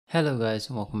Hello guys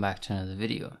and welcome back to another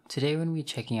video. Today we're going to be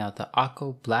checking out the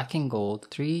Akko Black and Gold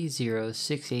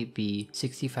 3068B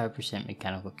 65%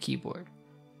 mechanical keyboard.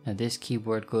 Now this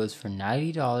keyboard goes for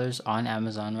 $90 on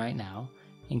Amazon right now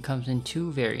and comes in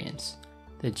two variants,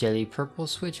 the Jelly Purple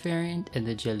Switch variant and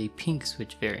the Jelly Pink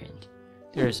Switch variant.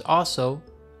 There is also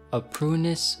a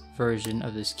prunus version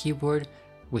of this keyboard,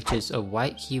 which is a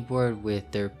white keyboard with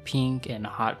their pink and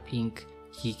hot pink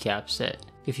keycap set.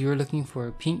 If you are looking for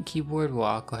a pink keyboard,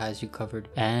 well, Akko has you covered,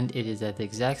 and it is at the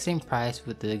exact same price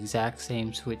with the exact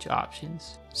same switch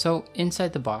options. So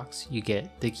inside the box you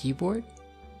get the keyboard,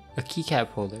 a keycap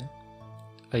holder,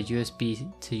 a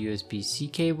USB to USB-C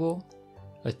cable,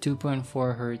 a 2.4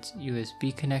 Hz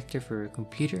USB connector for your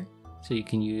computer so you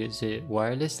can use it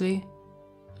wirelessly,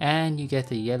 and you get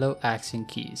the yellow accent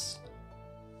keys.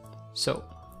 So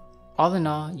all in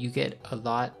all, you get a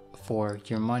lot for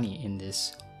your money in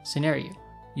this scenario.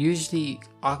 Usually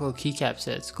Akko keycap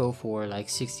sets go for like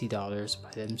 $60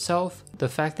 by themselves. The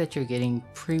fact that you're getting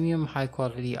premium high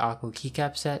quality Akko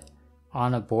keycap set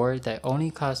on a board that only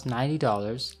costs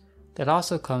 $90, that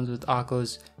also comes with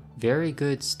Akko's very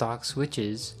good stock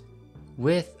switches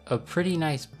with a pretty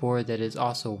nice board that is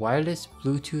also wireless,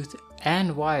 Bluetooth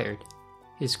and wired,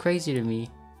 is crazy to me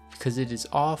because it is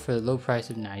all for the low price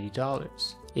of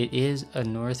 $90. It is a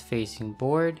north facing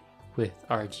board with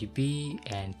RGB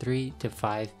and 3 to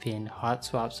 5 pin hot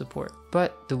swap support.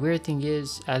 But the weird thing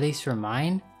is, at least for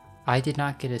mine, I did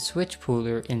not get a switch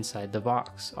pooler inside the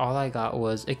box. All I got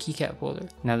was a keycap holder.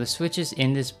 Now the switches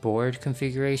in this board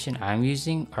configuration I'm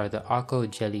using are the Akko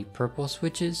Jelly Purple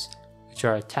switches, which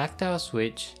are a tactile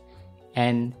switch,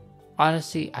 and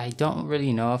honestly I don't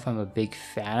really know if I'm a big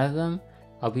fan of them.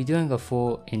 I'll be doing a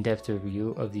full in-depth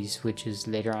review of these switches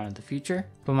later on in the future,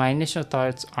 but my initial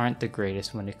thoughts aren't the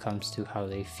greatest when it comes to how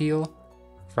they feel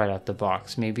right out the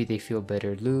box. Maybe they feel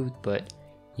better lubed, but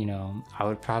you know, I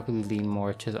would probably lean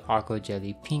more to the Akko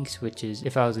Jelly Pink switches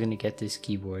if I was going to get this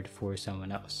keyboard for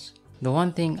someone else. The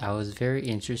one thing I was very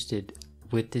interested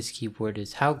with this keyboard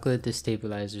is how good the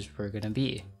stabilizers were going to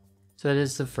be. So that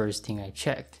is the first thing I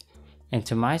checked, and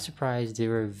to my surprise they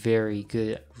were very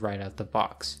good right out the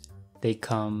box. They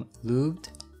come lubed,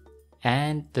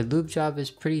 and the lube job is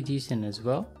pretty decent as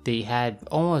well. They had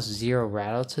almost zero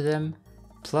rattle to them,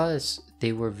 plus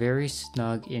they were very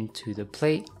snug into the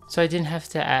plate, so I didn't have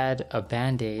to add a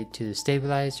band-aid to the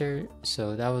stabilizer,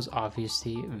 so that was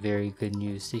obviously very good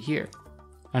news to hear.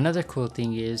 Another cool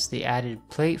thing is they added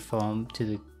plate foam to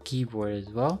the keyboard as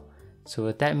well, so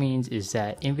what that means is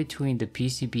that in between the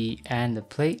PCB and the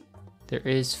plate there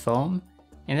is foam.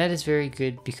 And that is very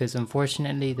good because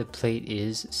unfortunately the plate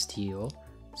is steel,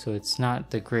 so it's not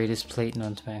the greatest plate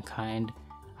known to mankind.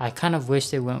 I kind of wish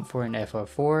they went for an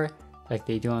FR4 like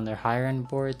they do on their higher end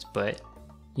boards, but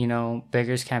you know,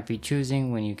 beggars can't be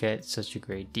choosing when you get such a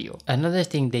great deal. Another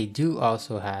thing they do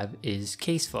also have is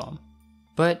case foam,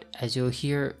 but as you'll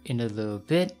hear in a little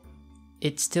bit,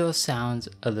 it still sounds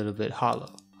a little bit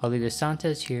hollow. I'll leave a sound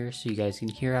test here so you guys can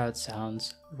hear how it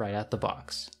sounds right out the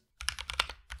box.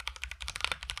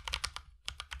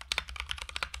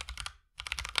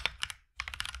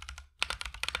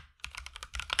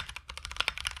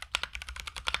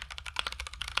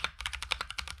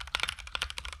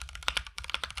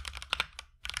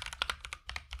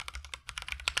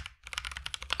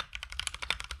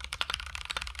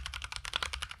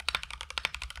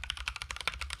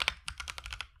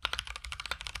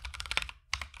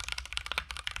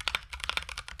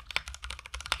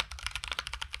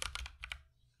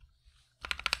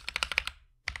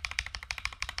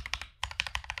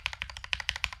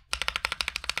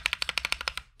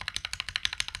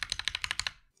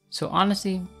 So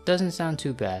honestly, doesn't sound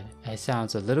too bad. It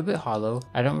sounds a little bit hollow.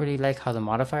 I don't really like how the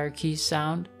modifier keys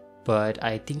sound, but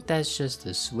I think that's just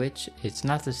the switch. It's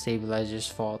not the stabilizer's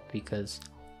fault because,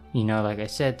 you know, like I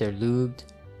said, they're lubed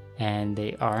and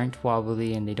they aren't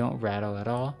wobbly and they don't rattle at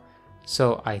all.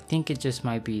 So I think it just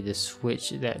might be the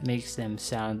switch that makes them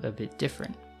sound a bit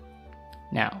different.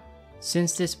 Now,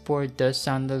 since this board does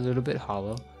sound a little bit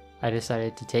hollow, I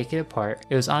decided to take it apart.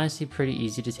 It was honestly pretty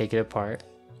easy to take it apart.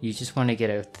 You just want to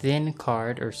get a thin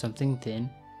card or something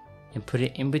thin and put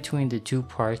it in between the two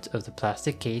parts of the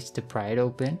plastic case to pry it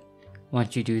open.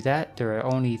 Once you do that, there are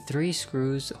only 3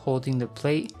 screws holding the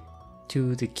plate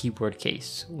to the keyboard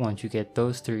case. Once you get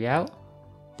those 3 out,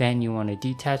 then you want to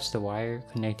detach the wire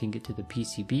connecting it to the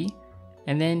PCB,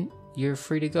 and then you're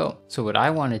free to go. So what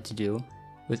I wanted to do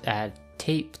was add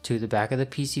tape to the back of the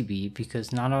PCB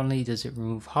because not only does it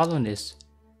remove hollowness,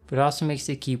 but it also makes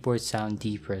the keyboard sound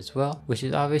deeper as well, which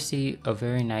is obviously a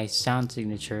very nice sound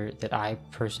signature that I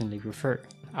personally prefer.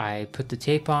 I put the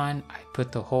tape on, I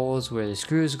put the holes where the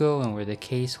screws go and where the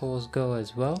case holes go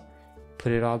as well.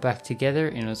 Put it all back together,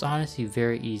 and it was honestly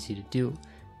very easy to do.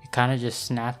 It kind of just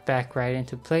snapped back right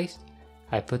into place.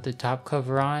 I put the top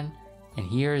cover on, and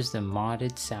here is the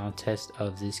modded sound test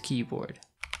of this keyboard.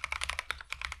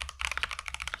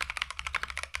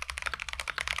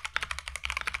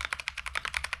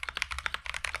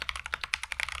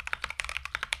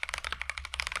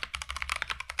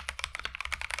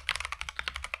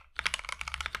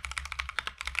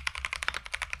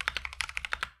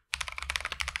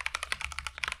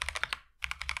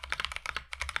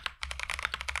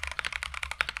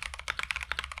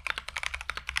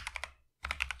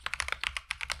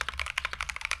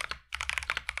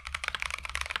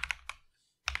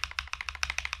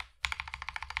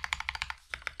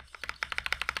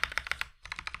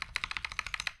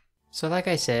 So like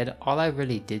I said, all I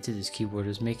really did to this keyboard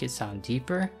was make it sound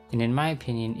deeper, and in my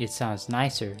opinion it sounds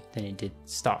nicer than it did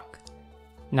stock.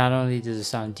 Not only does it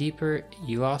sound deeper,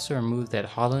 you also remove that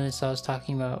hollowness I was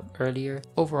talking about earlier.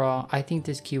 Overall, I think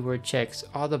this keyboard checks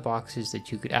all the boxes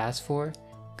that you could ask for.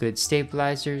 Good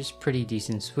stabilizers, pretty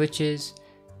decent switches,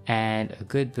 and a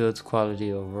good build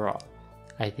quality overall.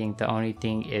 I think the only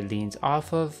thing it leans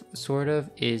off of, sort of,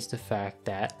 is the fact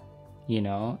that, you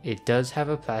know, it does have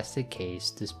a plastic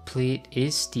case. This plate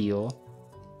is steel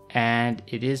and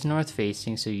it is north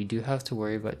facing, so you do have to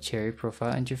worry about cherry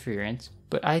profile interference.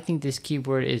 But I think this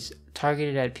keyboard is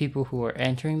targeted at people who are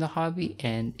entering the hobby,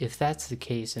 and if that's the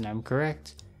case and I'm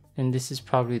correct, then this is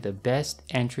probably the best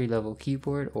entry-level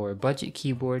keyboard or budget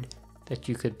keyboard that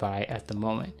you could buy at the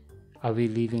moment. I'll be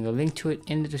leaving a link to it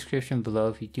in the description below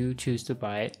if you do choose to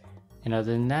buy it. And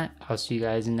other than that, I'll see you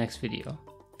guys in the next video.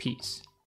 Peace.